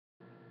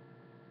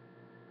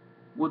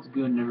What's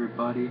good,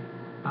 everybody?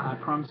 I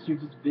promised you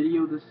this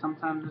video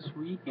sometime this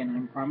week, and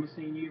I'm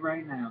promising you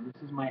right now.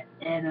 This is my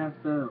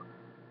NFL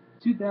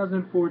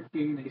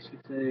 2014, I guess you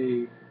could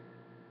say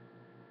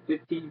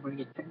 15. We're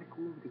gonna get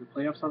technical because the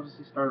playoffs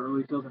obviously started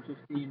early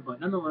 2015, but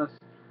nonetheless,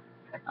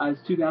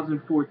 it's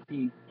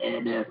 2014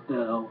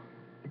 NFL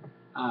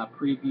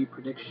preview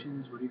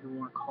predictions, whatever you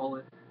want to call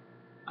it.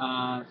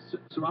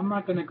 So I'm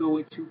not gonna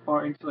go too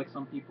far into like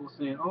some people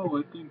saying, oh,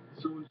 I think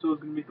so and so is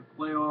gonna make the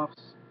playoffs.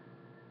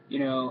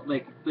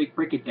 Like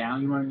break it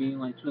down. You know what I mean?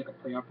 Like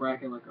a playoff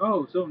bracket. Like,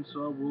 oh, so and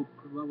so will,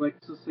 like,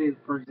 let's say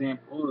for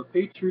example, oh, the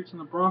Patriots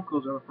and the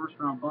Broncos are a first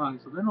round bye.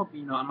 So then it'll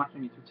be, I'm not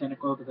gonna get too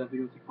technical because that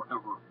video will take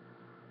forever.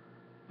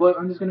 But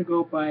I'm just gonna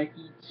go by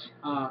each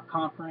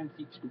conference,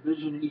 each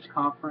division, each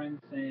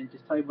conference, and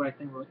just tell you what I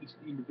think about each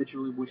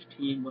individually, which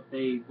team, what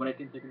I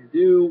think they're gonna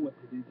do, what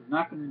they think they're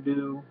not gonna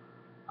do,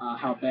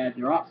 how bad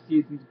their off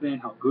season's been,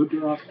 how good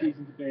their off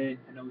season's been.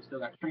 I know we still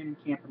got training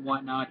camp and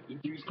whatnot.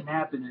 Injuries can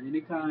happen at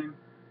any time.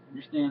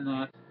 Understand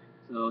that.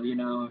 So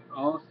if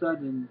all of a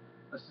sudden,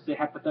 let's just say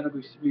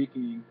hypothetically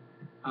speaking,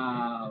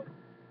 uh,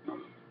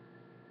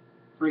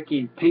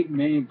 freaking Peyton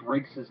Manning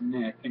breaks his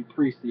neck in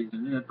preseason,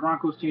 and the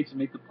Broncos' chance to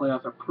make the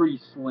playoffs are pretty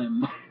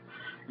slim.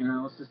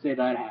 Let's just say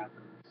that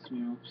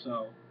happens.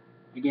 So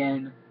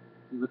again,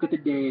 you look at the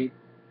date,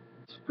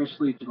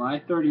 especially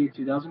July 30th,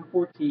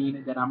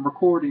 2014, that I'm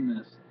recording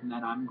this and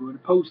that I'm going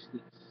to post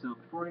this. So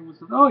before anyone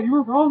says, "Oh, you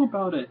were wrong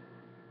about it,"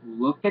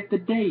 look at the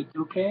date,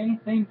 okay?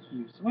 Thank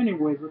you. So,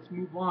 anyways, let's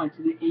move on to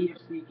the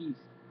AFC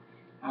East.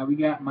 We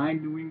got my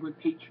New England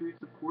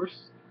Patriots, of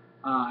course.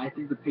 I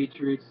think the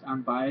Patriots,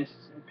 unbiased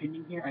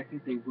opinion here, I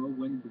think they will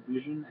win the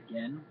division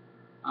again.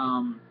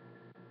 Um,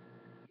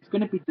 it's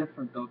going to be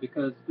different though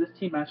because this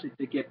team actually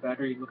did get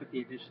better. You look at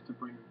the additions of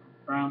Brandon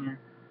Browner,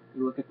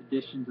 you look at the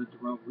additions of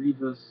Darrell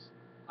Revis.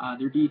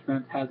 Their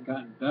defense has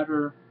gotten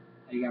better.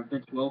 You got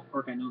Vince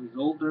Wilfork. I know he's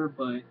older,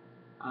 but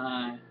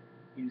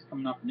he was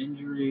coming off an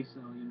injury, so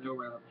you know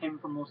we're him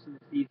for most of the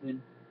season.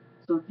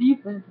 So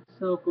defense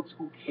itself looks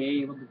okay, a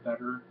little bit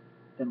better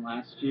than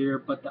last year,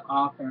 but the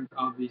offense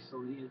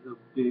obviously is a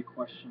big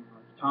question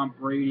mark. Tom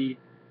Brady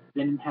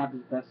didn't have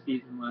his best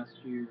season last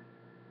year.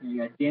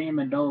 You got Danny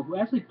Amendola, who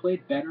actually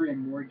played better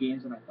in more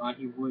games than I thought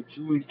he would.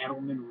 Julian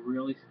Edelman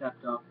really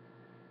stepped up.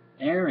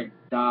 Aaron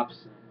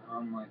Dobson,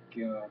 oh my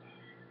god,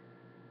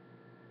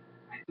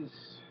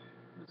 this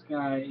this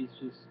guy is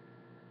just.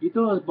 You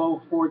throw his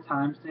ball 4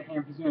 times to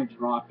him, he's gonna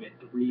drop it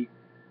three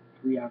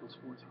out of those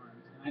 4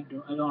 times.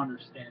 I don't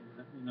understand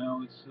that.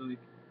 It's like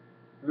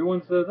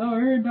everyone says, "Oh,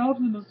 Aaron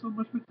Dobson has so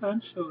much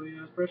potential,"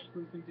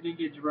 especially since he didn't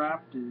get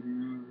drafted.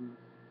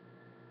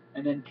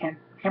 And then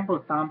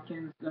Kemba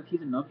Thompkins,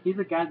 he's enough. He's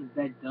a guy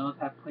that does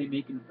have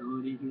playmaking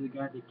ability. He's a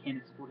guy that can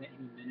explode at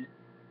any minute.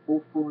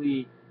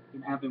 Hopefully,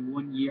 him having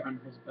 1 year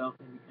under his belt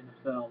in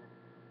the NFL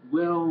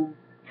will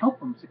help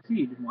him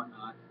succeed and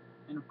whatnot.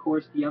 And of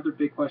course, the other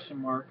big question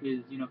mark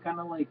is, kind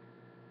of like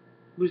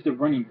who's the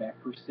running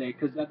back per se?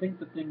 Because I think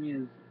the thing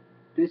is,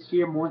 this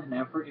year more than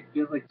ever, it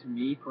feels like to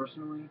me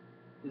personally,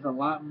 there's a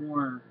lot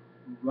more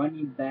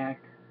running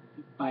back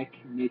by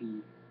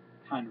committee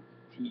kind of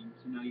teams.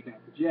 You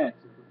got the Jets,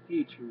 you look at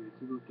the Patriots,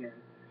 you look at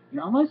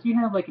unless you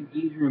have like an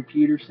Adrian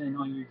Peterson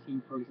on your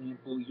team, for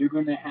example, you're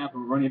going to have a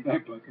running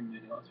back by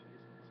committee. Let's face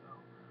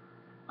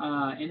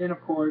it. And then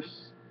of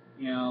course,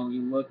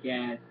 you look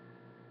at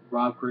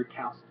Rob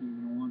Gronkowski,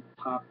 one of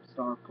the top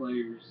star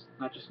players,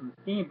 not just on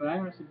the team, but I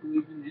honestly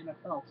believe in the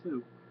NFL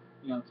too.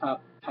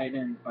 Top tight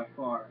end by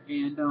far.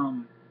 And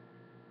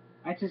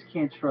I just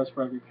can't trust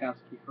Rob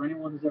Gronkowski. For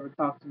anyone who's ever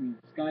talked to me on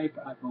Skype,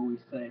 I've always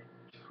said,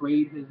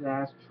 trade his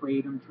ass,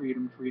 trade him, trade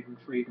him, trade him,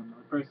 trade him.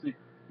 The person saying,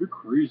 "You're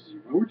crazy.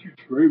 Why would you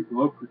trade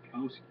Rob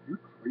Gronkowski? You're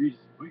crazy.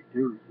 Why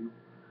dare you?"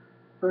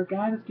 For a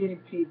guy that's getting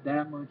paid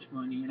that much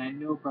money, and I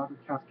know Robert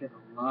Gronkowski has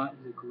a lot,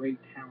 he's a great,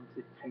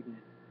 talented tight end,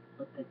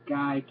 but the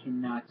guy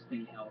cannot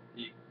stay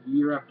healthy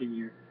year after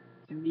year.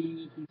 To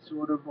me, he's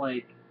sort of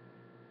like,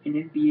 in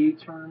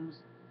NBA terms,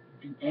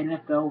 the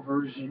NFL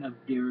version of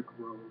Derrick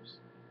Rose.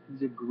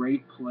 He's a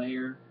great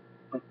player,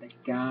 but the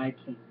guy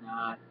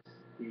cannot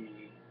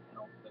stay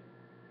healthy.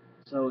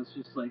 So it's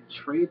just like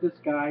trade this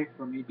guy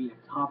for maybe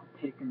a top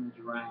pick in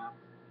the draft,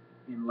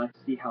 and let's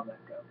see how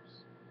that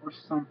goes. Or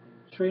something.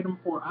 Trade him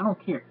for, I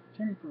don't care.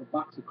 Trade him for a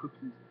box of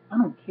cookies. I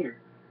don't care.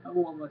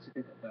 Well, let's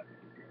take that back. I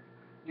do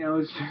care.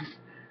 It's just,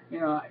 you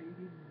know,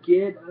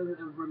 get a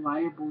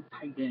reliable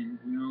tight end.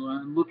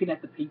 I'm looking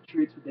at the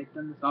Patriots, what they've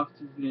done this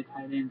offseason to get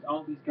tight ends.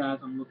 All these guys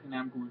I'm looking at,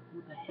 I'm going,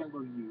 who the hell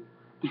are you?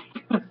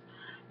 Because,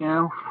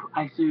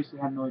 I seriously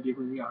have no idea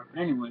who they are.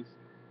 But anyways,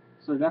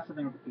 so that's the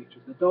thing with the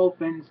Patriots. The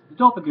Dolphins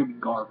are gonna be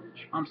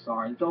garbage. I'm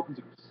sorry, the Dolphins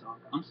are gonna suck.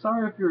 I'm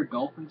sorry if you're a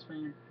Dolphins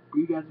fan, but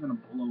you guys are gonna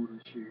blow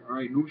this year. All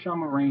right, Nusha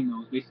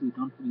Moreno is basically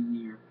done for the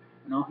year,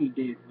 and all he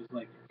did was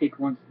like take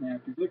one snap.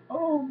 He's like,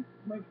 "Oh,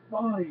 my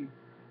body."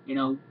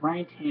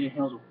 Ryan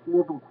Tannehill's a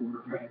horrible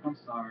quarterback. I'm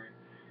sorry.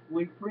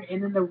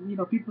 And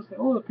then people say,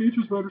 "Oh, the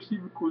Patriots wide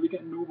receiver core, they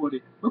got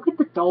nobody." Look at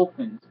the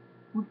Dolphins.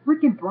 with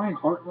freaking Brian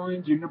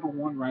Hartline's your number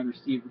one wide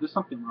receiver, there's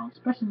something wrong,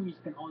 especially when you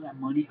spend all that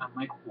money on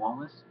Mike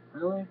Wallace.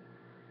 Really?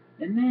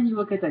 And then you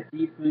look at that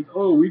defense.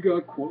 Oh, we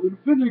got Cortland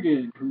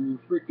Finnegan, who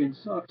freaking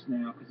sucks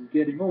now because he's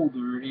getting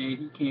older and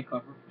he can't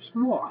cover for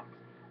squats.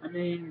 I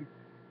mean,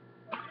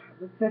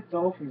 that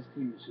Dolphins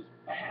team is just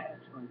bad.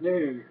 Like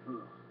they're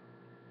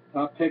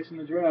top picks in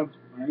the draft.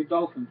 Miami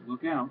Dolphins,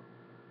 look out.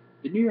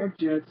 The New York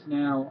Jets.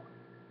 Now,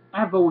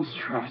 I've always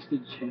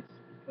trusted Jets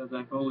because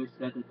I've always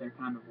said that they're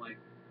kind of like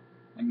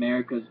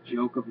America's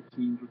joke of a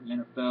team for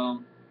the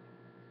NFL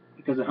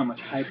because of how much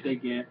hype they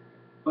get.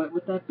 But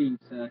with that being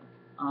said,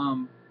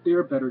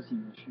 they're a better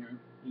team this year.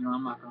 You know,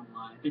 I'm not gonna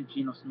lie. I think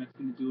Geno Smith's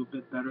gonna do a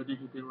bit better than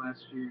he did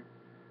last year.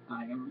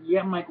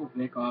 Yeah, Michael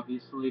Vick,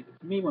 obviously. But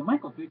to me, when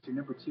Michael Vick's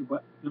your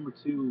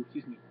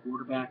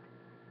quarterback,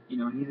 you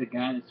know, he's a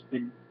guy that's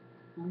been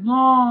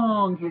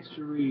long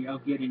history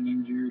of getting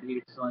injured.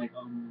 It's like,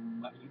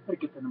 you better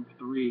get the number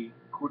three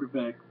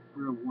quarterback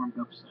real warmed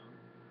up soon.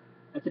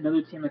 That's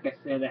another team, like I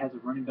said, that has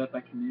a running back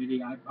by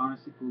community. I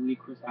honestly believe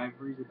Chris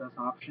Ivory is the best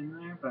option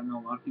there, but I know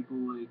a lot of people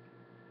like,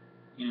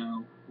 you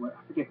know, what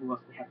I forget who else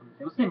they have on the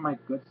team. Let's say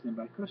Mike Goodson,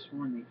 but I could have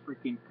sworn they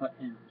freaking cut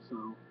him.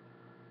 So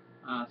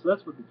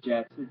that's what the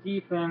Jets. The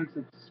defense,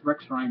 it's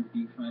Rex Ryan's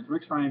defense.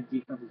 Rex Ryan's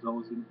defense is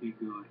always going to be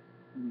good.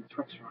 I mean, it's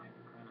Rex Ryan.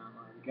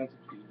 The guy's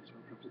a genius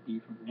when it comes to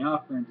defense. And the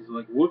offense is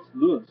like, what's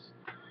this?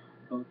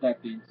 But with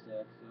that being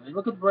said, so and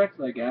look at the bright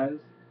side, guys.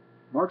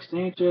 Mark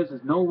Sanchez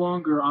is no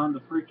longer on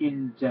the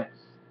freaking Jets.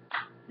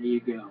 There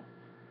you go.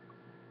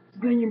 So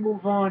then you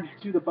move on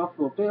to the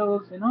Buffalo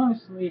Bills, and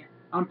honestly,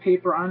 on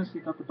paper, I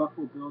honestly thought the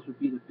Buffalo Bills would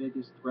be the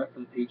biggest threat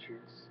for the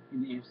Patriots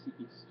in the AFC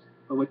East.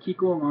 But with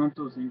Kiko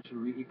Alonso's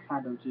injury, it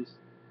kind of just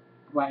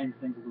flattened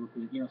things a little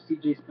bit. You know,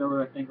 CJ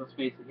Spiller, I think, let's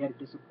face it, he had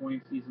a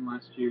disappointing season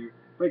last year.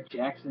 Brett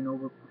Jackson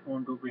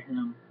overperformed over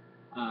him.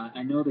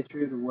 I know they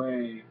traded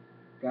away,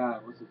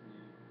 God, what's his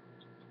name?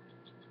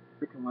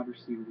 Freaking wide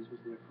receiver. He was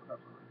there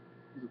forever.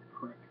 He's a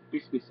prick.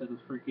 Basically said the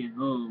freaking,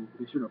 oh,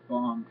 they should have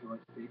bombed to like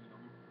stadium.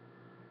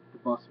 The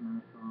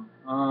Boston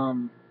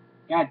Marathon.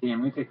 God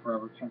damn, it take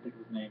forever trying to think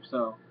of his name.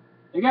 So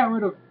they got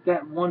rid of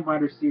that one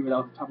wide receiver that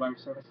was the top wide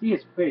receiver. I see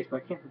his face,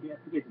 but I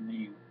forget the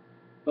name.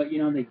 But you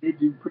know, they did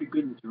do pretty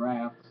good in the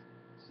draft.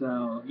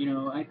 So you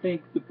know, I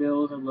think the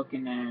Bills are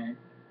looking at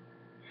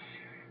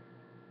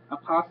a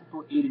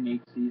possible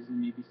 8-8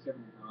 season, maybe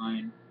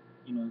 7-9.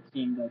 You know, a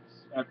team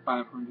that's at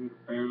 500,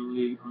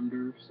 barely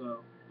under. So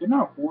they're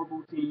not a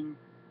horrible team,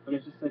 but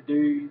it's just that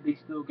they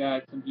still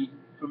got some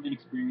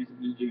inexperience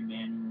in EJ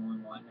Manuel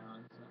and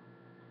whatnot. So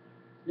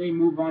they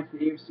move on to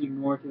the AFC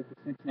North with the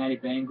Cincinnati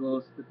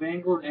Bengals. The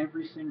Bengals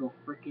every single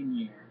freaking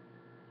year.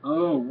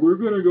 Oh, we're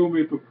gonna go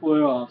make the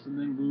playoffs and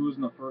then lose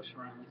in the first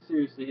round. Like,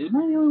 seriously, am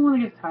I the only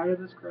one that gets tired of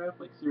this crap?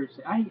 Like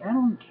seriously, I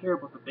don't care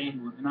about the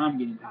Bengals, and I'm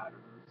getting tired of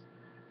this.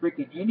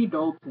 Freaking Andy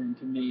Dalton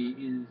to me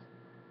is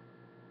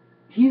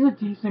he's a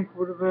decent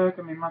quarterback.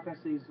 I mean, I'm not gonna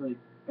say he's like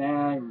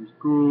bad or he's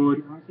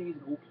good. I'm gonna say he's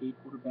an okay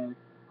quarterback.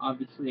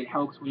 Obviously, it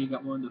helps when you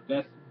got one of the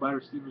best wide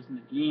receivers in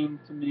the game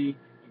to me,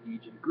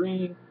 and AJ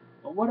Green.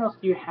 But what else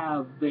do you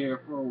have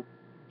there for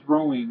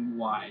throwing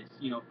wise?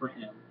 You know, for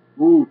him.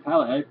 Ooh,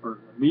 Tyler Eifert,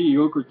 a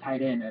mediocre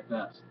tight end at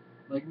best.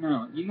 Like,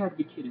 no, you got to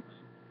be kidding me.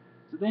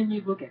 So then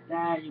you look at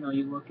that, you know, and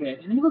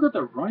then you look at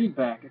the running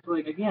back. It's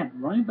like, again,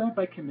 running back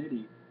by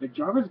committee. But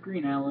Jarvis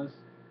Green Ellis,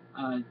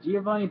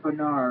 Giovanni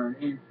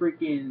Bernard, and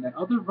freaking that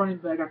other running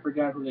back, I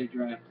forgot who they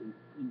drafted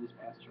in this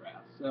past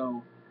draft.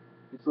 So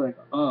it's like,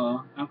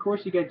 of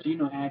course you got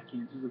Geno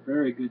Atkins, who's a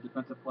very good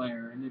defensive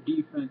player, and the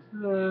defense,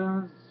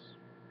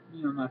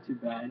 you know, not too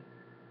bad.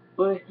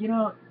 But you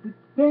know, the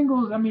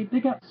Bengals. I mean, they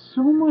got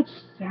so much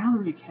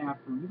salary cap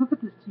room. You look at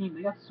this team;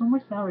 they got so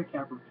much salary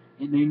cap room,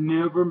 and they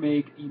never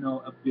make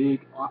a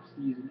big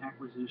off-season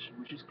acquisition,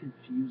 which just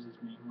confuses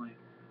me. Like,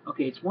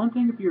 okay, it's one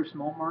thing if you're a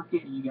small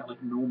market and you got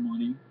like no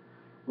money,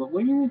 but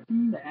when you're a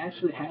team that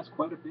actually has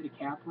quite a bit of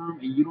cap room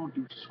and you don't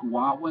do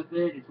squat with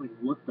it, it's like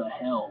what the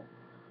hell,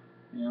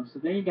 you know? So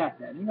then you got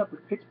that. Then you got the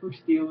Pittsburgh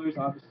Steelers.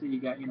 Obviously, you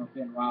got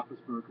Ben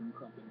Roethlisberger and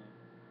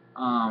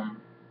company.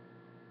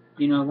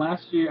 You know,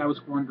 last year I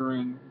was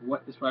wondering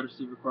what this wide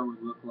receiver core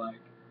would look like.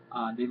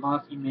 They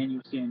lost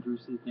Emmanuel Sanders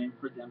to the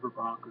Denver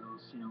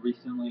Broncos. You know,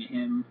 recently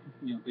him,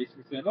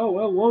 basically said, "Oh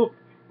well,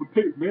 when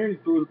Peyton Manning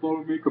throws the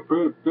ball to me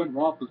compared to Ben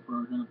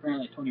Roethlisberger," and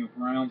apparently Antonio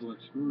Brown's like,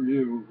 "Screw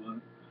you."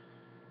 But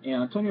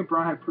yeah, Antonio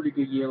Brown had a pretty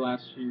good year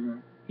last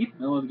year. Heath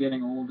Miller's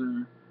getting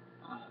older,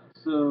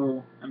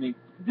 so I mean,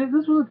 this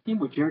was a team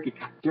with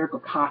Jericho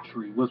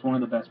Cotchery was one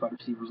of the best wide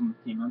receivers on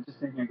the team. I'm just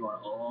sitting here going,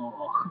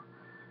 "Oh."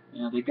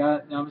 You know, they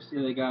got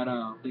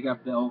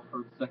Bell for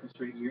the second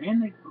straight year,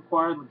 and they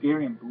acquired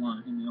Legarian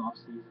Blunt in the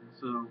offseason.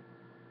 So,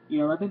 you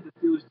know, I think the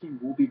Steelers team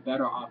will be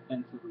better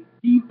offensively.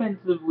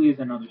 Defensively is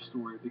another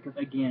story because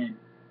again,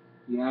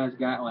 you guys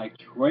got like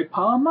Troy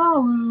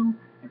Polamalu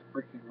and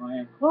freaking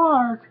Ryan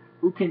Clark,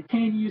 who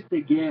continues to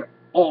get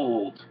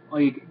old.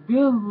 Like,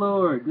 good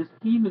lord, this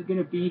team is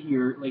gonna be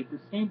here. Like, the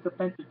same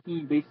defensive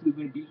team basically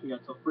gonna be here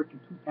until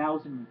freaking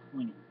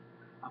 2020.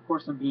 Of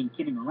course, I'm being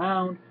kidding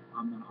around.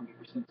 I'm not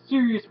 100%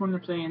 serious when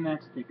I'm saying that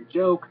to take a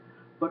joke.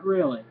 But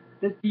really,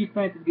 this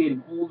defense is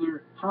getting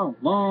older. How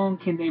long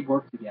can they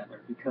work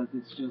together? Because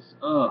it's just,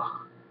 ugh.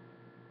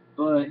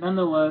 But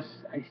nonetheless,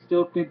 I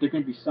still think they're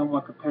going to be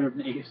somewhat competitive in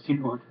the AFC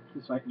North,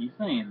 despite me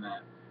saying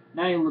that.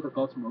 Now you look at the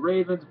Baltimore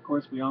Ravens. Of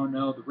course, we all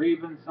know the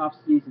Ravens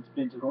offseason's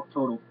been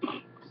total,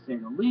 to say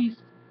the least.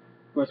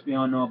 Of course, we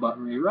all know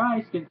about Ray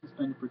Rice getting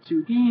suspended for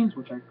 2 games,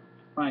 which I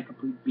find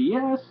complete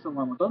BS,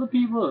 along with other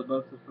people. That's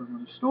for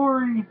another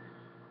story.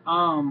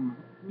 Um,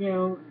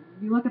 you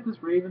look at this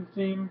Ravens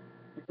team.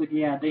 It's like,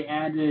 yeah, they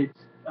added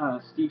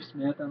Steve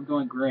Smith. I'm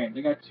going great.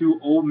 They got 2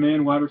 old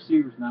man wide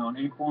receivers now, and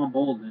Anquan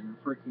Bolden and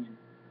freaking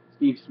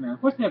Steve Smith.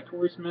 Of course, they have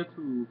Torrey Smith,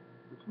 Torrey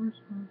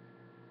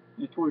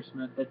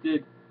Smith that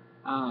did,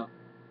 uh,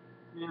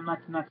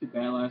 not too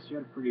bad last year.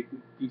 Had a pretty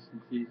good,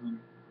 decent season.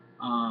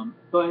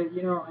 But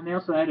and they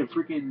also added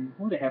freaking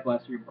who did they have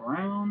last year?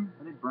 Brown.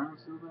 I think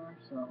Brown's still there.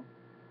 So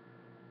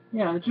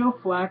yeah, Joe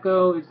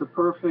Flacco is the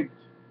perfect.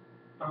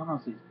 I don't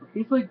know.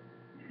 He's like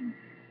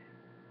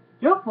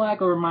Joe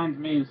Flacco reminds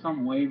me in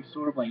some ways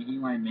sort of like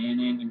Eli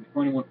Manning, and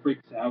before anyone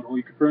freaks out, oh,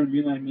 you compare him to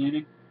Eli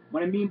Manning.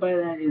 What I mean by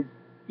that is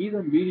he's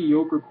a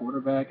mediocre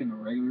quarterback in the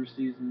regular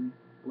season.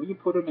 But when you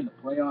put him in the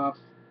playoffs,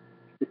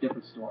 it's a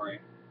different story.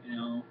 You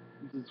know,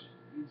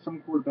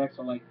 some quarterbacks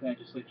are like that,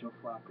 just like Joe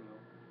Flacco.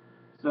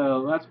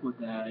 So that's with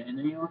that. And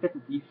then you look at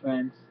the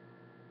defense.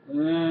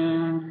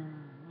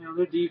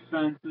 Their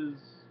defense is,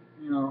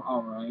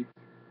 all right.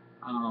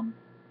 Um,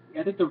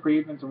 I think the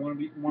Ravens are one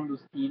of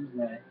those teams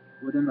that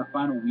within the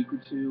final week or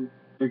two,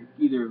 they're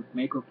either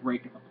make or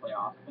break in the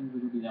playoffs. Things are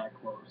going to be that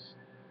close.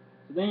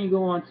 So then you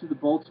go on to the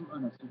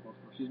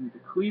the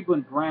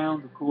Cleveland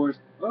Browns, of course.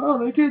 Oh,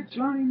 they get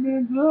Johnny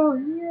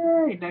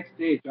Manziel, yay! Next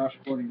day, Josh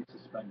Gordon gets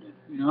suspended.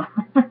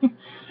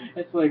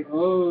 It's like,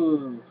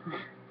 oh.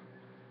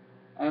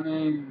 I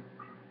mean,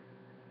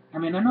 I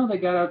know they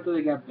got out there,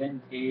 they got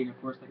Ben Tate,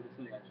 of course, like I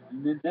said, they got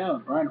Johnny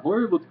Manziel. Brian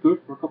Hoyer looked good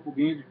for a couple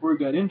games before he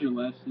got injured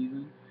last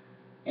season.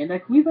 And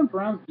that Cleveland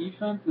Browns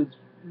defense is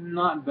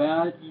not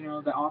bad.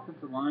 The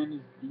offensive line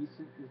is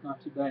decent. It's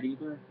not too bad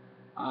either.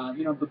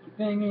 But the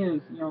thing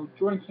is,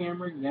 Jordan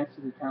Cameron, yes,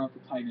 is a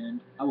talented tight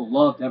end. I would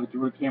love to have a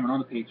Jordan Cameron on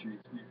the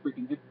Patriots. Man,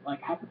 freaking,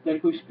 like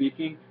hypothetically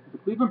speaking, if the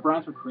Cleveland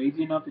Browns were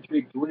crazy enough to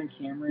trade Jordan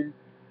Cameron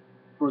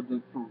for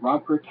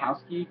Rob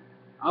Gronkowski,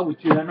 I would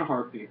do that in a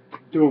heartbeat.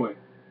 Do it.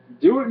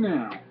 Do it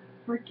now.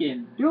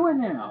 Freaking do it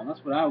now.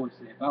 That's what I would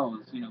say if I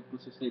was,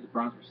 let's just say the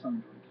Browns were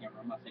selling Jordan Cameron.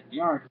 I'm not saying they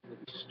are, because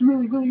it'd be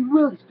really, really,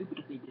 really stupid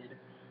if they did.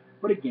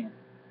 But again,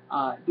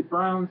 the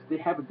Browns, they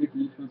have a good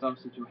defense.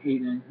 Obviously, Joe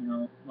Hayden,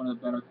 one of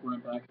the better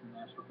quarterbacks in the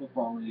National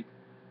Football League.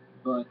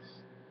 But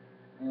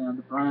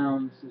the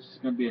Browns, this is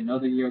going to be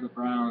another year of the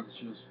Browns.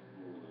 Just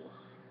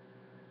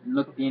and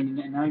look at the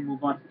Indian. Now you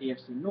move on to the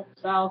AFC North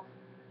South.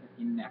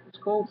 The Indianapolis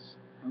Colts.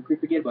 Don't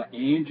forget about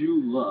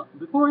Andrew Luck.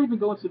 Before I even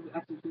go into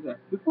actually do that,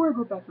 before I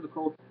go back to the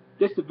Colts,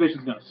 this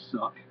division's gonna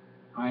suck.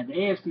 All right, the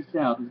AFC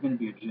South is gonna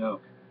be a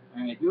joke.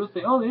 All right, you'll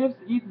say, oh, the AFC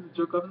East is a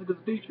joke, obviously because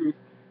of the Patriots.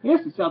 The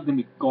AFC South is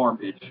gonna be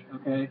garbage.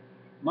 Okay,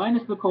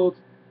 minus the Colts,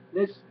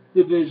 this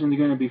division is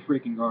gonna be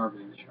freaking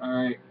garbage. All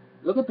right,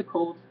 look at the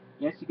Colts.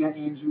 Yes, you got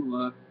Andrew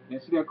Luck.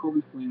 Yes, you got Kobe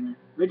Fleener.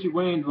 Reggie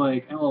Wayne's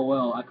like,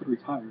 LOL, I could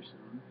retire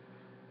soon.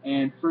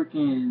 And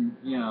freaking,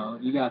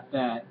 you got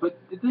that. But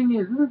the thing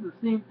is, this is the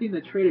same thing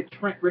that traded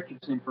Trent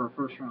Richardson for a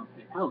first round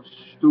pick. How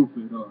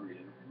stupid are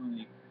you?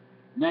 Like,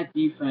 and that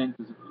defense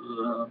is,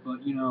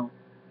 but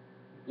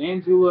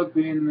Andrew Luck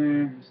being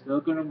there, he's still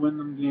gonna win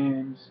them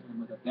games. And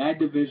with a bad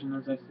division,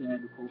 as I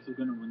said, the Colts are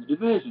gonna win the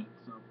division.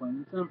 So plain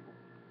and simple.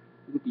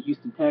 Look at the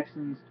Houston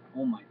Texans.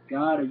 Oh my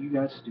God, are you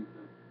guys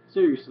stupid?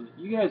 Seriously,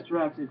 you guys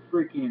drafted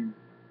freaking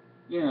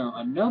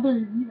another.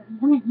 You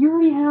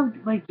already have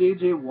like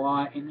J.J.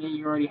 Watt, and then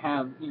you already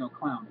have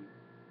Clowney,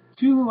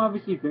 two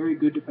obviously very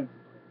good defensive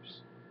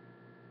players.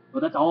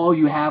 But that's all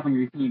you have on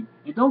your team.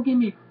 And don't give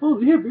me, oh,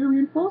 they have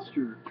Arian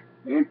Foster.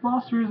 Arian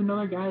Foster is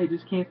another guy that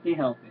just can't stay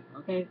healthy.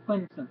 Okay,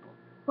 plain and simple.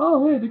 Oh,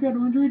 wait, they got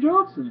Andre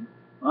Johnson.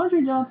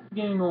 Andre Johnson's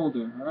getting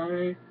older. All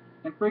right,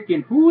 and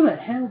freaking who the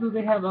hell do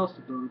they have else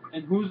to throw?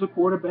 And who's the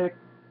quarterback?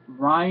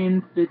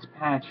 Ryan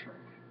Fitzpatrick.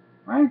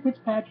 Ryan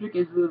Fitzpatrick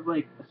is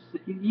like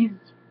he's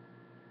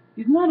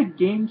not a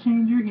game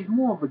changer. He's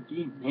more of a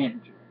game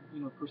manager,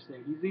 per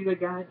se. He's either a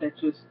guy that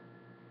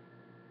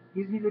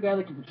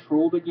can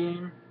control the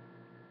game.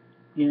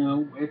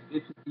 If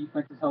his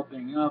defense is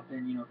helping up,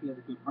 and if he has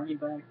a good running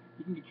back,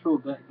 he can control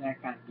that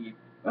kind of game.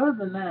 Other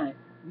than that,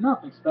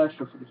 nothing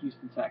special for the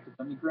Houston Texans.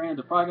 I mean, granted,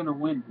 they're probably going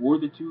to win more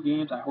than 2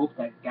 games. I hope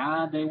that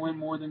God they win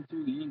more than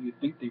 2 games. You'd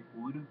think they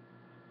would,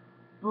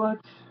 but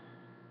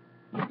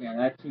yeah,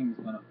 that team's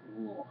gonna.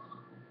 Ugh.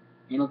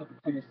 Look at the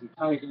Tennessee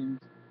Titans.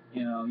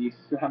 You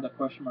still have that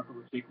question mark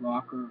over Jake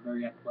Locker,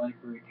 very athletic,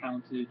 very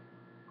talented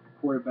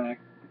quarterback.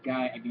 The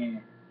guy,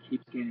 again,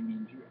 keeps getting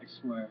injured, I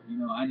swear.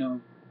 I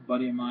know a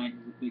buddy of mine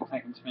who's a big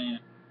Titans fan.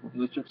 He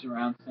always trips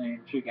around saying,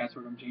 I'm sure you guys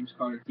heard on James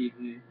Carter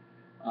TV,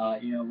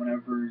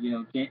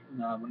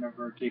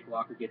 whenever Jake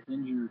Locker gets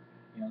injured,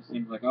 it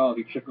seems like, oh,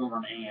 he tripped over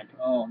an ant.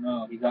 Oh,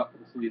 no, he's out for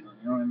the season.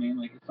 You know what I mean?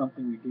 Like, it's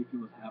something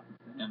ridiculous happens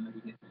to him that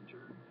he gets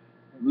injured.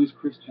 They lose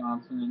Chris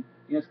Johnson.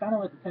 It's kind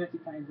of like the Tennessee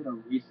Titans did a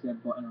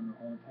reset button on the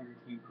whole entire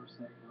team per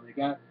se. They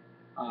got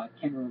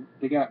Kendall,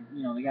 they got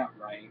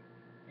Wright,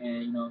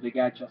 and they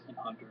got Justin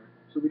Hunter.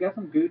 So they got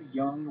some good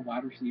young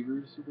wide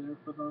receivers there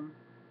for them.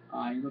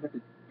 You look at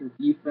their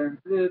defense,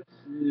 it's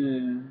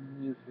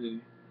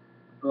iffy.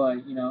 But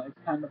it's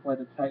kind of like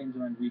the Titans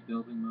are in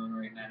rebuilding mode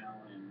right now,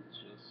 and it's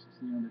just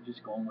they're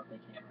just going what they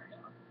can right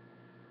now.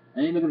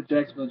 And then you look at the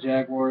Jacksonville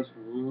Jaguars.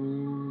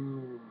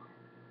 Ooh.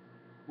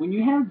 When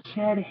you have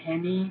Chad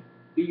Henne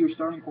be your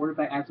starting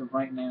quarterback as of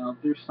right now,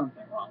 there's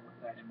something wrong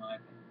with that, in my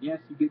opinion. Yes,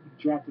 you get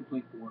drafted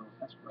Blake Bortles.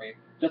 That's great.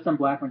 Justin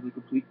Blackman's a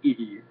complete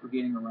idiot for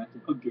getting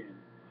arrested again.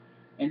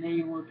 And then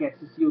you look at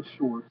Cecile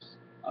Shorts,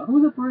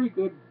 who's a pretty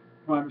good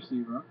wide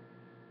receiver.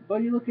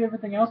 But you look at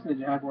everything else in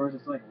the Jaguars,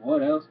 it's like,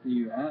 what else do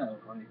you have?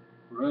 Like,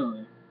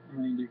 really? I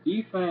mean, their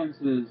defense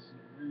is.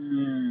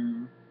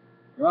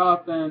 Their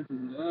offense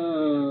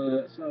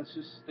is. So it's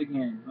just,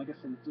 again, like I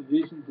said,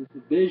 this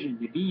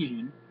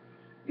division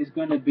is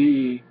going to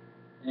be.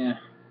 Yeah,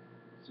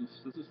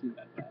 let's just leave it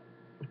at that.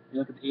 You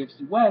look at the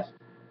AFC West,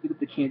 you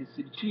look at the Kansas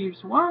City Chiefs,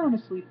 who I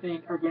honestly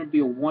think are going to be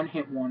a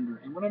one-hit wonder.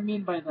 And what I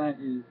mean by that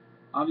is,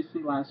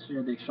 obviously last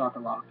year they shocked a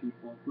lot of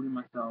people, including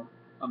myself,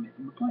 of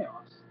making the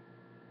playoffs.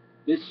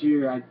 This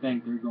year, I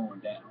think they're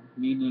going down,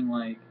 meaning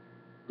like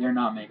they're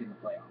not making the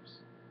playoffs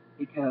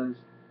because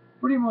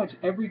pretty much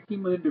every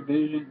team in the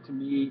division to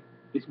me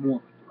is more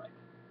of a threat.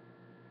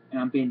 And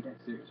I'm being dead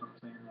serious when I'm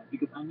saying that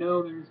because I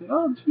know they're saying,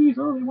 "Oh, geez,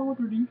 oh, they won with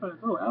their defense.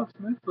 Oh, Alex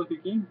Smith's like a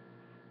game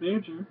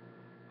manager."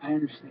 I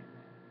understand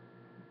that,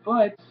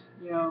 but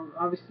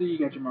obviously you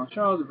got Jamal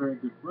Charles, a very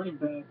good running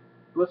back.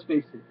 But let's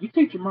face it, you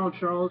take Jamal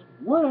Charles,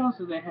 what else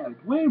do they have?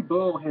 Dwayne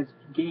Bowe has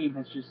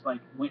just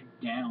like went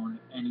down,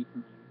 if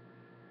anything.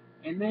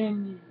 And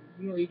then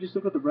you just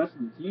look at the rest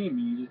of the team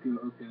and you just go,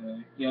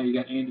 okay, yeah, you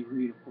got Andy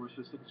Reid, of course,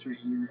 for the second straight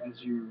year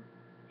as your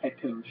head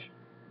coach,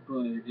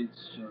 but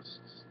it's just,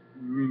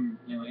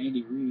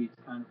 Andy Reid's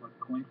kind of like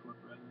a coin flip,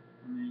 rather.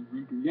 I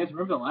mean, you guys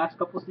remember the last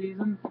couple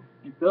seasons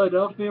in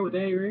Philadelphia with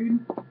Andy Reid?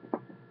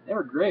 They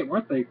were great,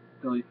 weren't they,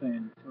 Philly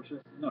fans? Or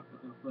just no,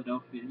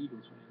 Philadelphia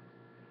Eagles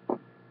fans.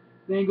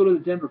 Then you go to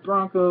the Denver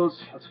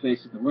Broncos. Let's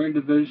face it, the winning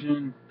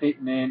division.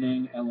 Peyton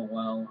Manning,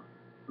 LOL,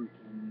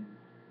 freaking.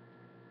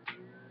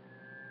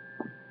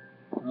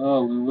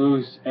 Oh, we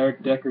lose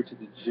Eric Decker to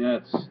the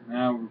Jets.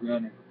 Now we're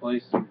going to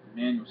replace him with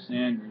Emmanuel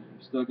Sanders.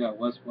 We still got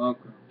Wes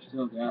Welker. We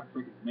still got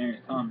freaking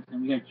Marion Thomas.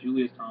 And we got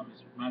Julius Thomas,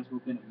 who might as well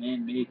have been a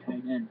man-made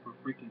tight end for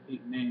freaking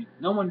Peyton Manning.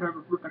 No one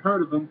ever freaking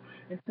heard of him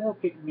until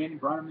Peyton Manning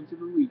brought him into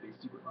the league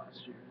basically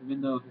last year,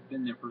 even though he's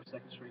been there for a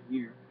second straight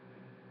year.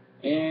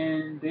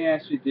 And they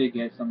actually did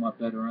get somewhat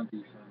better on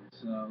defense,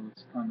 so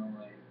it's kind of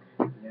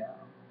like, yeah,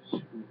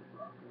 screw the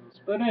Broncos.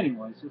 But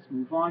anyways, let's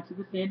move on to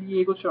the San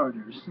Diego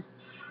Chargers.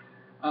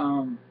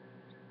 The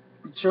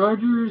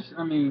Chargers,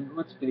 I mean,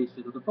 let's face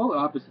it, they're the polar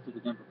opposites of the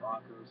Denver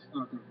Broncos.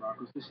 Not Denver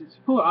Broncos. This is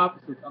polar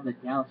opposites of the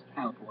Dallas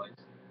Cowboys.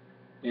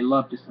 They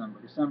love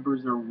December. December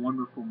is their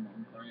wonderful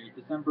month. Right?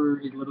 December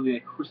is literally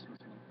a Christmas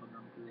month for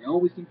them because they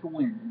always seem to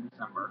win in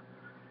December.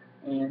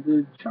 And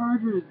the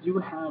Chargers do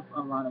have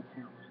a lot of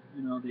talent.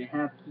 They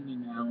have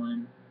Keenan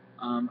Allen.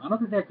 I don't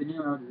think they have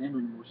Daniel Alexander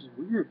anymore, which is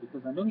weird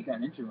because I know he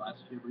got injured last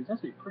year, but he's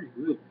actually pretty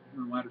good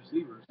wide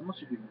receiver. Someone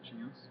should give him a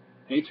chance.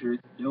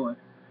 Patriots do it.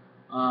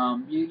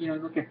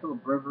 Look at Philip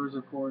Rivers,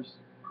 of course,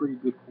 pretty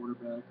good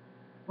quarterback.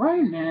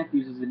 Ryan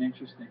Matthews is an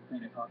interesting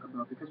thing to talk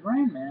about because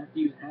Ryan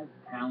Matthews has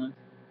talent,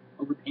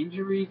 but with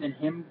injuries and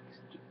him,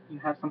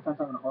 sometimes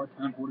having a hard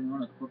time holding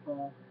on to the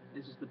football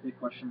is just a big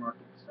question mark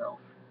itself.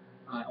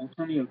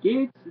 Antonio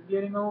Gates is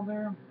getting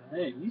older.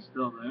 Hey, he's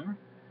still there.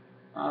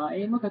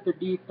 And look at their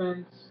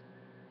defense.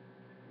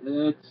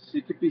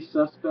 It could be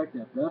suspect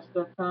at best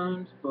at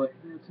times, but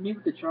to me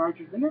with the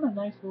Chargers, they got a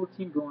nice little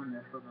team going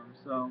there for them.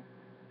 So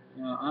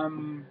I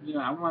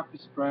won't be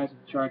surprised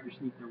if the Chargers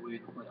sneak their way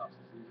to the playoffs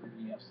this season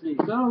in the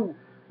AFC. So,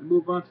 we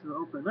move on to the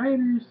Oakland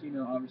Raiders.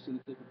 Obviously, they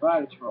said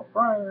goodbye to Terrell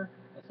Pryor.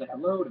 They said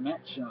hello to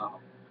Matt Schaub.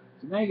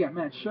 So now you got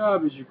Matt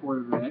Schaub as your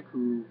quarterback,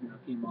 who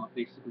came off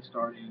basically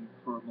starting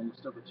for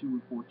most of a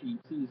 2-14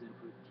 season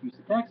for the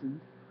Houston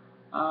Texans.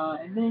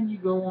 And then you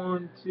go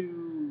on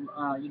to,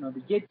 to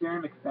get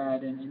Darren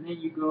McFadden, and then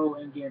you go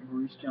and get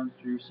Maurice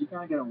Jones-Drew. So you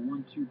kind of got a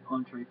 1-2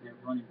 punch right there,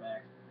 running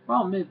back.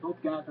 Problem is, both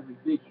guys have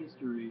a big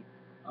history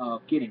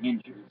of getting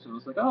injured. So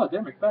it's like, oh,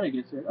 Darren McFadden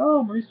gets hurt.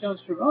 Oh, Maurice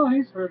Jones-Drew. Oh,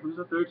 he's hurt. Who's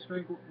a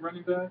third-string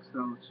running back?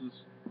 So it's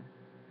just,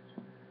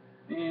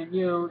 and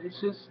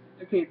it's just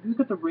okay. If you look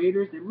at the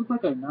Raiders, they look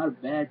like not a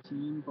bad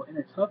team, but in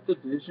a tough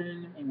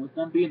division, and with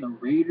them being the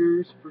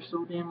Raiders for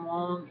so damn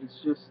long,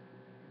 it's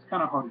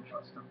kind of hard to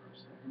trust them.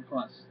 And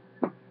plus,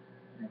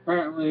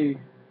 apparently,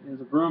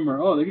 there's a rumor,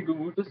 oh, they could go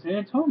move to San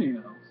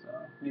Antonio. So,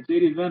 it's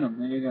JD Venom,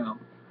 there you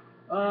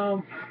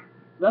go.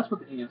 That's with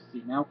the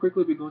AFC. Now,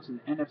 quickly, we go to the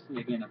NFC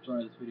again. I'm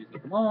sorry this video is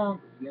getting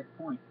long, but you get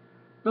the point.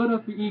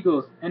 Philadelphia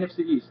Eagles, NFC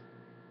East.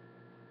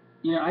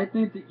 I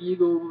think the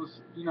Eagles,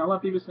 a lot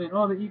of people saying,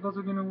 oh, the Eagles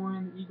are going to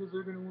win, the Eagles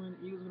are going to win,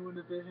 the Eagles are going to win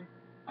the division.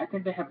 I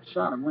think they have a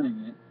shot at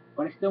winning it,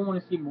 but I still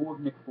want to see more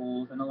of Nick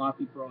Foles, and a lot of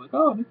people are like,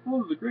 oh, Nick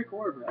Foles is a great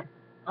quarterback.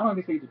 I don't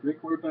think he's a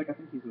great quarterback. I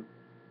think he's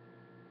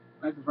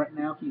as of right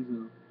now, he's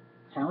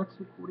a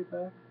talented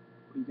quarterback,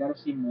 but you got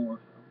to see more of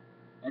him.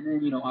 And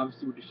then,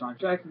 obviously with Deshaun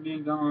Jackson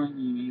being gone,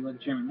 you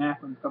let Jeremy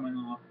Maclin coming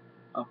off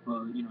of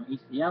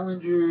ACL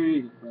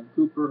injury, Brad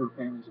Cooper, who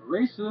apparently is a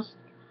racist,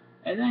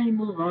 and then you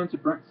move on to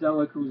Brent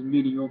Zellick, who's a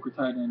mediocre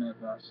tight end at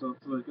best. So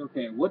it's like,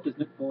 okay, what does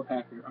Nick Foles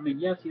have here? I mean,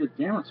 yes, he has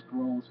Darren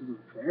Sproles, who's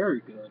a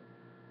very good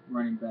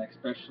running back,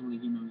 especially,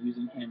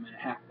 using him in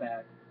a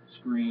halfback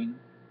screen.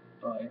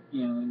 But,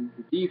 the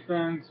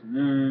defense,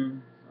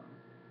 man. So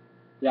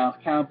Dallas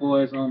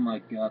Cowboys, oh my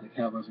god, the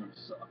Cowboys are gonna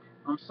suck.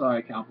 I'm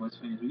sorry, Cowboys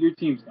fans, but your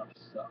team's gonna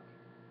suck.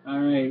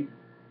 Alright.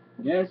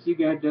 Yes, you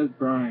got Des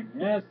Bryant.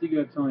 Yes,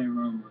 you got Tony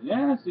Romo.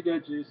 Yes, you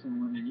got Jason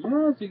Witten.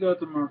 Yes, you got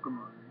DeMarco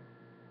Murray.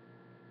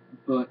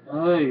 But,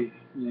 hey,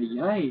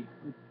 yay.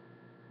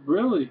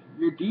 Really,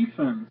 your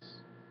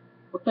defense.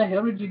 What the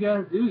hell did you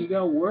guys do? You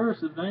got worse,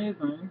 if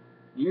anything.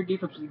 And your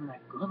defense was even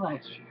that good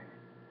last year.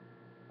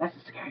 That's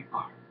the scary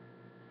part.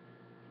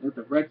 With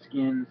the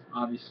Redskins,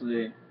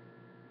 obviously,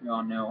 we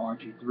all know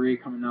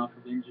RG3 coming off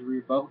of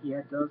injury, but he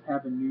does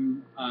have a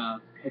new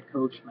head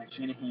coach, Mike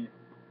Shanahan,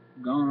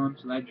 gone,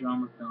 so that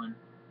drama's done.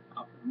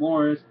 For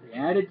Morris, they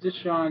added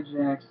Deshaun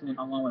Jackson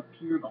along with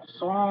Pierre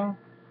Garçon.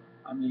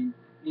 I mean,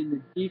 in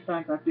the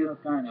defense, I feel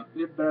it's gotten a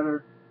bit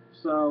better.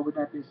 So, with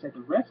that being said,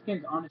 the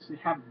Redskins honestly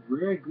have a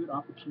very good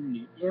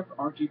opportunity. If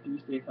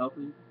RG3 stays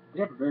healthy,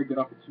 they have a very good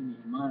opportunity,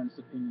 in my honest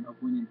opinion, of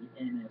winning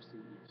the NFC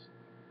East.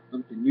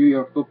 Look at the New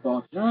York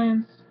Football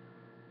Giants.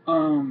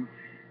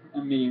 I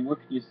mean, what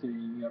can you say?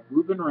 You got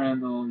Ruben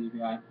Randall, you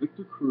got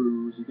Victor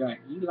Cruz, you got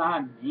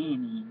Eli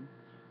Manning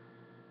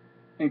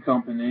and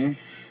company.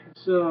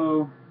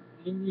 So,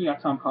 and you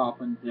got Tom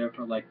Coughlin there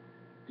for like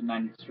the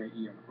 90th straight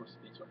year, and of course, it's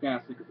being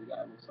sarcastic because the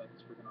guy looks like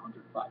he's freaking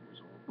 105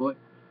 years old. But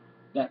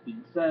that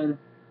being said,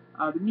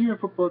 the New York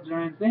Football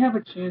Giants, they have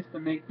a chance to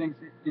make things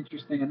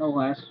interesting. I know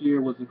last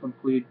year was a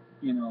complete,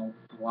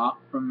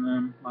 flop from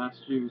them. Last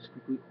year was a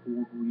complete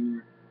horrible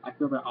year. I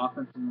feel their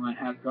offensive line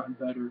has gotten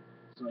better,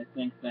 so I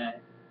think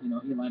that,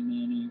 Eli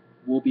Manning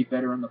will be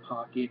better in the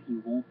pocket.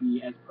 He won't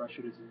be as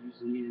pressured as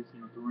he usually is,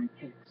 throwing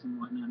picks and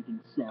whatnot, getting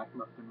sacked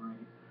left and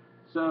right.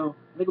 So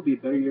I think it'll be a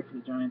better year for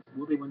the Giants.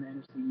 Will they win the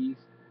NFC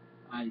East?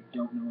 I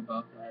don't know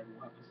about that.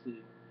 We'll have to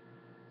see.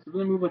 So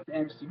then we move up to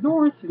NFC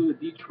North to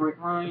the Detroit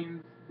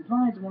Lions. The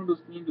Lions are one of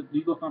those teams that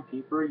you look on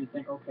paper and you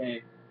think,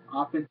 okay,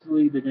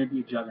 offensively they're going to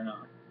be a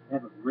juggernaut. They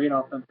have a great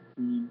offensive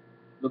team.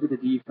 Look at the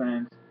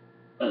defense.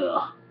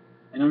 Ugh.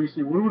 And I'm just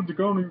saying, what about the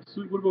Garden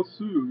Sue? What about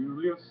Sue?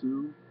 They got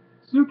Sue.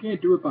 Sue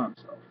can't do it by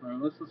himself. Right?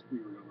 Let's be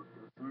real with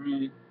this. All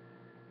right.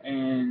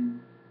 And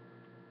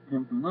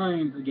the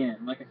Lions, again,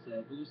 like I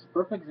said, they're just a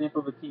perfect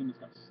example of a team that's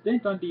going to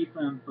stint on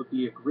defense but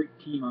be a great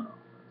team on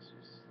offense.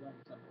 Just that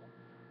simple.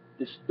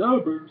 The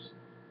Stubbers,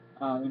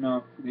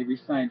 they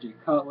re-signed Jay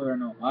Cutler. I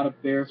know a lot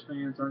of Bears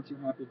fans aren't too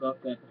happy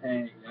about that, but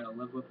hey, you gotta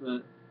live with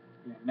it.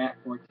 You got Matt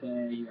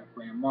Forte, you got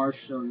Brandon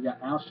Marshall, you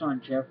got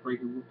Alshon Jeffrey,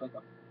 who looked like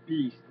a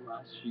beast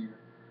last year,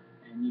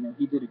 and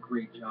he did a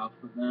great job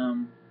for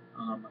them.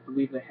 I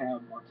believe they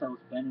have Martellus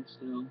Bennett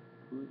still.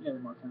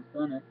 Martellus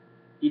Bennett.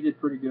 He did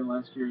pretty good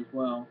last year as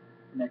well.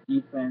 And that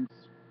defense,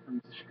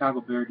 it's the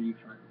Chicago Bear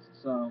defense.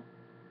 So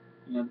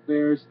the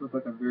Bears look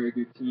like a very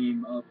good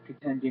team of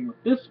contending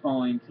with this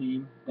falling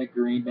team, the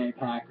Green Bay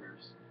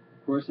Packers.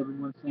 Of course,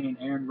 everyone's saying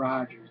Aaron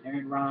Rodgers.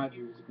 Aaron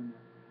Rodgers is going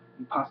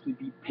to possibly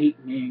beat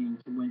Peyton Manning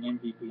to win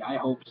MVP. I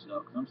hope so,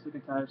 because I'm sick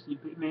and tired of seeing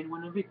Peyton Manning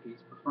win MVPs.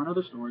 But for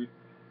another story,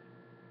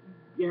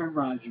 Aaron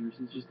Rodgers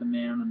is just a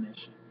man on a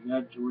mission. You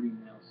got Jordy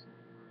Nelson.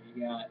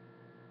 You got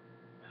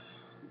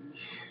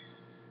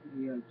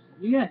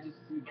you got just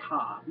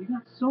Cobb. You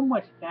got so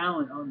much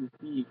talent on the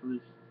team for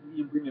this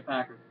Green Bay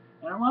Packers.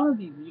 And a lot of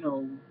these,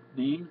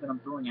 names that I'm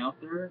throwing out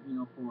there,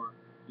 for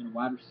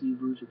wide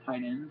receivers or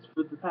tight ends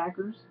for the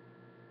Packers,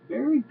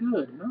 very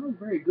good. And not only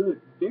very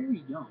good,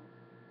 very young.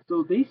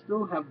 So they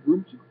still have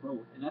room to grow,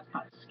 and that's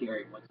kind of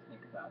scary once you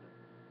think about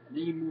it. And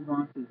then you move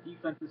on to the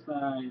defensive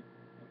side.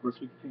 Of course,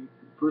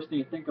 first thing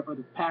you think of are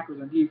the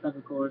Packers on defense,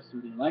 of course.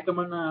 Whether you like them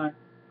or not,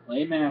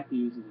 Clay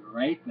Matthews is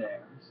right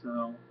there.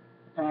 So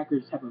the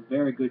Packers have a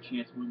very good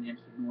chance of winning the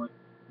NFC North.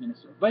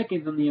 Minnesota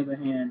Vikings, on the other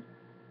hand,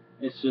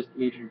 it's just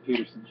Adrian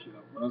Peterson show.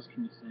 What else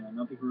can you say? I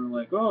know people are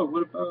like, oh,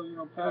 what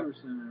about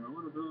Patterson, or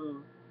what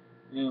about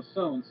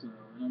so and so?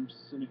 And I'm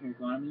just sitting here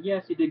going, I mean,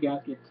 yes, he did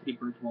guys get Teddy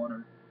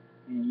Bridgewater,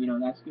 and he's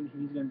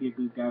gonna be a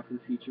good guy for the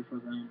future for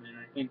them, and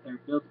I think they're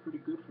built pretty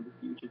good for the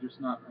future,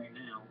 just not right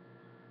now.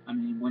 I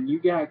mean, when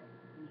you got,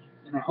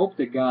 and I hope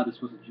to God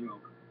this was a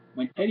joke.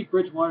 When Teddy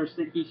Bridgewater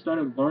said he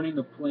started learning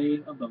the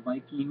plays of the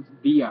Vikings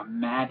via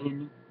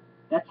Madden,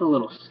 that's a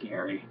little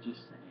scary,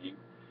 just saying,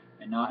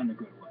 and not in a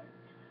good way.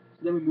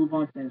 So then we move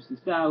on to the NFC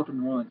South and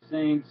New Orleans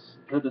Saints.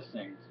 They're the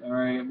Saints, all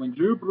right. When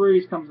Drew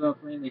Brees comes out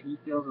saying that he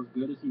feels as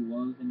good as he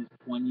was in his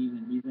 20s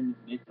and he's in his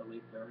mid to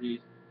late 30s,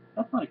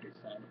 that's not a good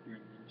sign if you're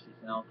in the NFC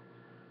South.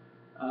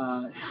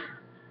 Uh,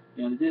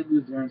 they did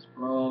lose Darren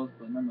Sproles,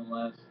 but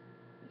nonetheless,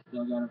 they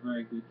still got a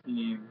very good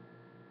team.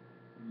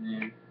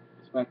 And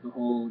despite the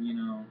whole,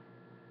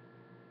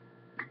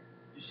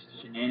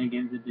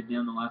 shenanigans that they did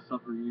in the last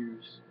several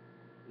years,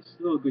 they're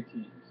still a good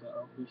team.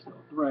 So they're still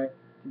a threat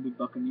to the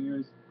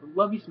Buccaneers. But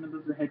Lovie Smith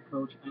as the head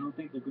coach, I don't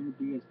think they're going to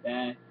be as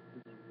bad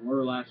as they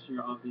were last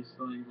year.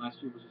 Obviously,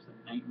 last year was just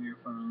a nightmare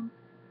for them.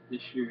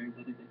 This year,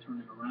 I think they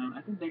turned it around.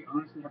 I think they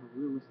honestly have a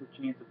realistic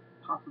chance of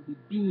possibly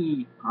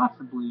being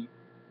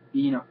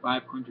a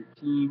 500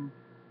 team.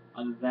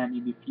 Other than that,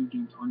 maybe a few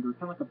games under,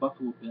 kind of like a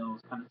Buffalo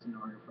Bills kind of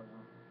scenario for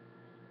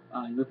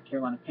them. You look at the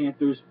Carolina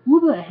Panthers. Who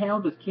the hell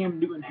does Cam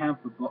Newton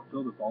have to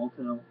throw the ball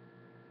to?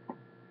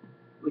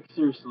 Like,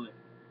 seriously.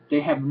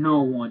 They have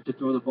no one to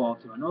throw the ball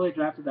to. I know they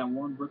drafted that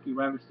one rookie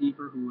wide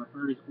receiver who I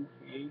heard is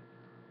okay,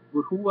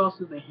 but who else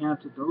do they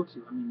have to throw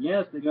to? I mean,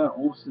 yes, they got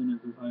Olsen as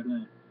their tight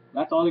end.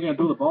 That's all they're going to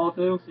throw the ball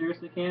to?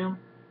 Seriously, Cam?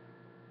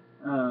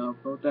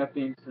 But with that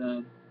being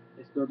said,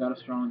 they still got a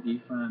strong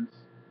defense.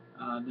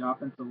 Their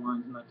offensive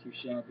line's not too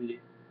shabby.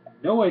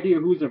 No idea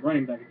who's their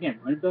running back. Again,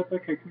 running back by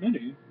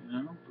committee, you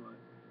know,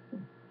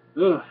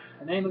 but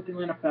and then look at the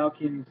Atlanta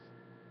Falcons.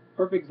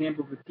 Perfect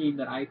example of a team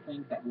that I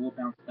think that will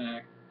bounce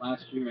back.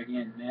 Last year,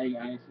 again, Matty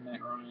Ice and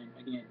Matt Ryan,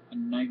 again, a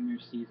nightmare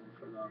season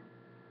for them.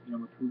 You know,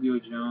 with Julio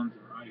Jones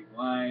and Roddy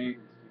White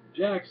and Steven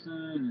Jackson,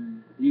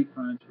 and the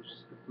defense was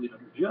just a complete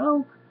utter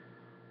joke.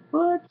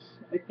 But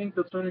I think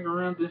they're turning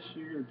around this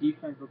year. The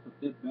defense looks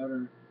a bit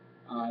better.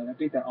 I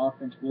think that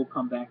offense will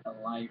come back to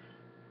life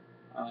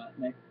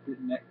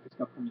this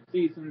upcoming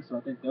season. So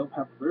I think they'll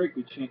have a very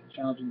good chance of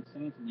challenging the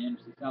Saints in the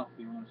NFC South,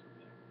 to be honest with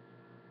you.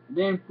 And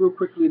then, real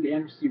quickly, the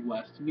NFC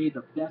West. To me,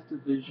 the best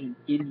division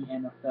in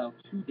the NFL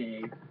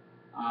today.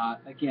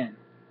 Again,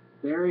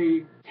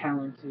 very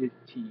talented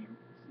team.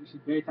 It's a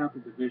very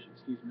talented division,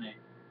 excuse me.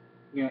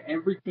 You know,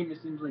 every team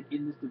it seems like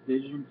in this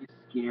division is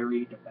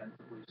scary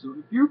defensively. So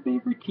if your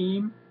favorite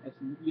team, as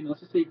you know,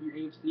 let's just say your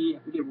AFC, I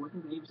forget what the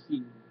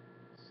AFC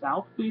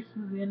South faces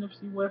the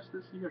NFC West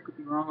this year. I could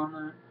be wrong on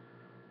that.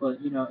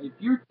 But you know, if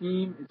your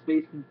team is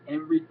facing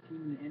every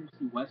team in the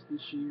NFC West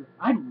this year,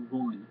 I'd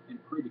run and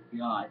pray to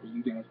God that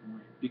you guys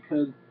win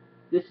because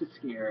this is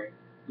scary.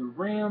 The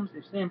Rams,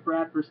 if Sam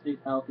Bradford stays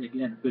healthy,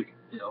 again, a big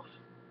if.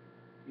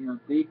 You know,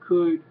 they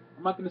could.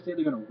 I'm not going to say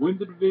they're going to win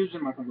the division.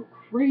 I'm not going to go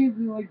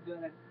crazy like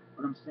that.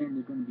 But I'm saying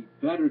they're going to be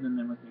better than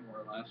what they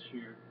were last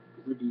year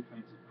because their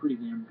defense is pretty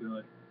damn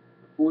good.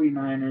 The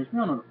 49ers, we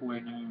all know the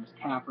 49ers,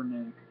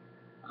 Kaepernick,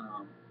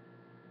 um,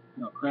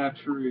 you know,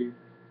 Crabtree.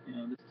 You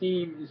know, this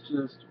team is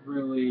just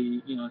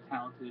really, you know,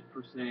 talented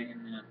per se,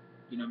 and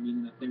you know,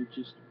 meaning that they're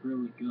just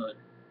really good,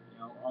 you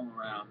know, all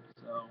around.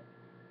 So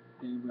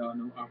then we all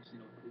know, obviously,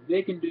 know what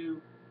they can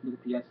do. Look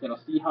at the Seattle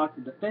Seahawks,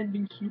 the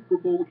defending Super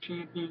Bowl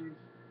champions.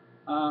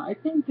 I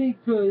think they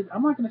could.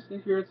 I'm not going to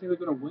sit here and say they're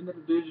going to win the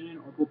division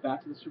or go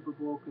back to the Super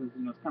Bowl because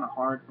you know it's kind of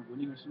hard for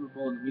winning a Super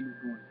Bowl and winning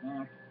going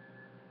back.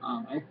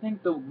 I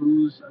think they'll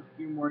lose a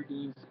few more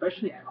games,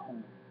 especially at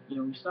home. You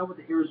know, we saw what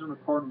the Arizona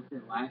Cardinals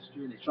did last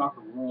year. They shocked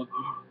the world.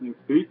 They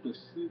beat the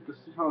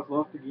Seahawks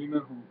lost the game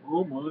at home.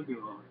 Oh my god. You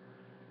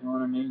know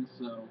what I mean?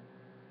 So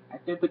I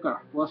think they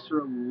got fluster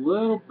a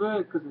little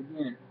bit because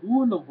again,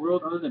 who in the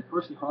world other than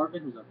Percy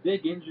Harvin, who's a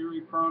big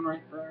injury prone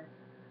right there,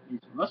 is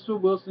Russell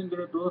Wilson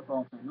gonna throw the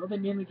ball? I know they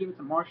mainly give it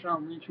to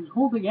Marshawn Lynch, who's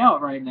holding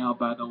out right now,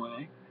 by the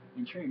way,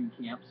 in training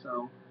camp.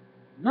 So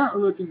not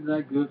looking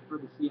that good for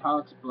the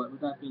Seahawks, but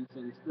with that being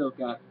said, they still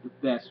got the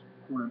best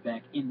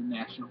quarterback in the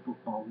National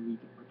Football League,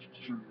 Richard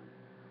Sherman,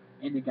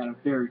 and they got a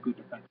very good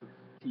defensive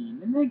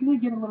team. And they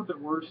get a little bit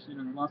worse, you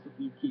know, they lost a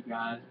few key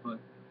guys, but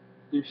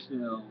they're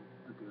still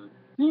a good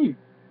team.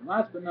 And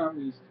last but not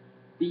least,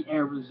 the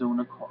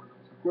Arizona Cardinals.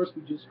 Of course,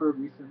 we just heard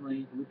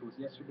recently, I believe it was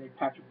yesterday,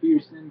 Patrick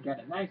Peterson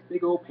got a nice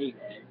big old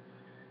payday.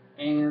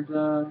 And,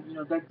 you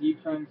know, that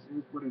defense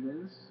is what it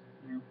is.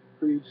 You know,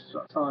 pretty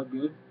solid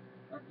good.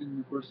 And,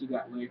 of course, you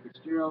got Larry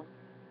Fitzgerald.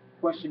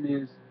 Question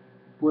is,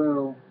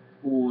 will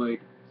Floyd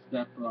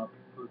step up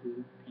for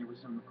the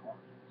Arizona Cardinals?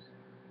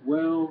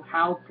 Well,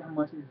 how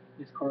much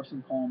does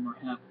Carson Palmer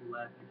have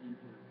left in him?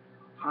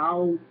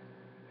 How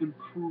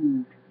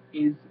improved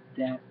is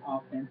that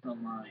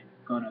offensive line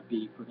gonna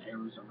be for the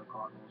Arizona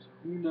Cardinals?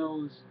 Who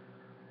knows?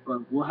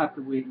 But we'll have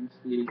to wait and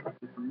see.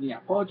 For me, I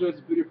apologize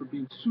for the video for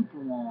being super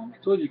long.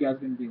 I told you guys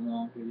it's gonna be a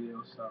long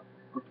video, so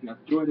hope you guys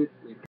enjoyed it. Later.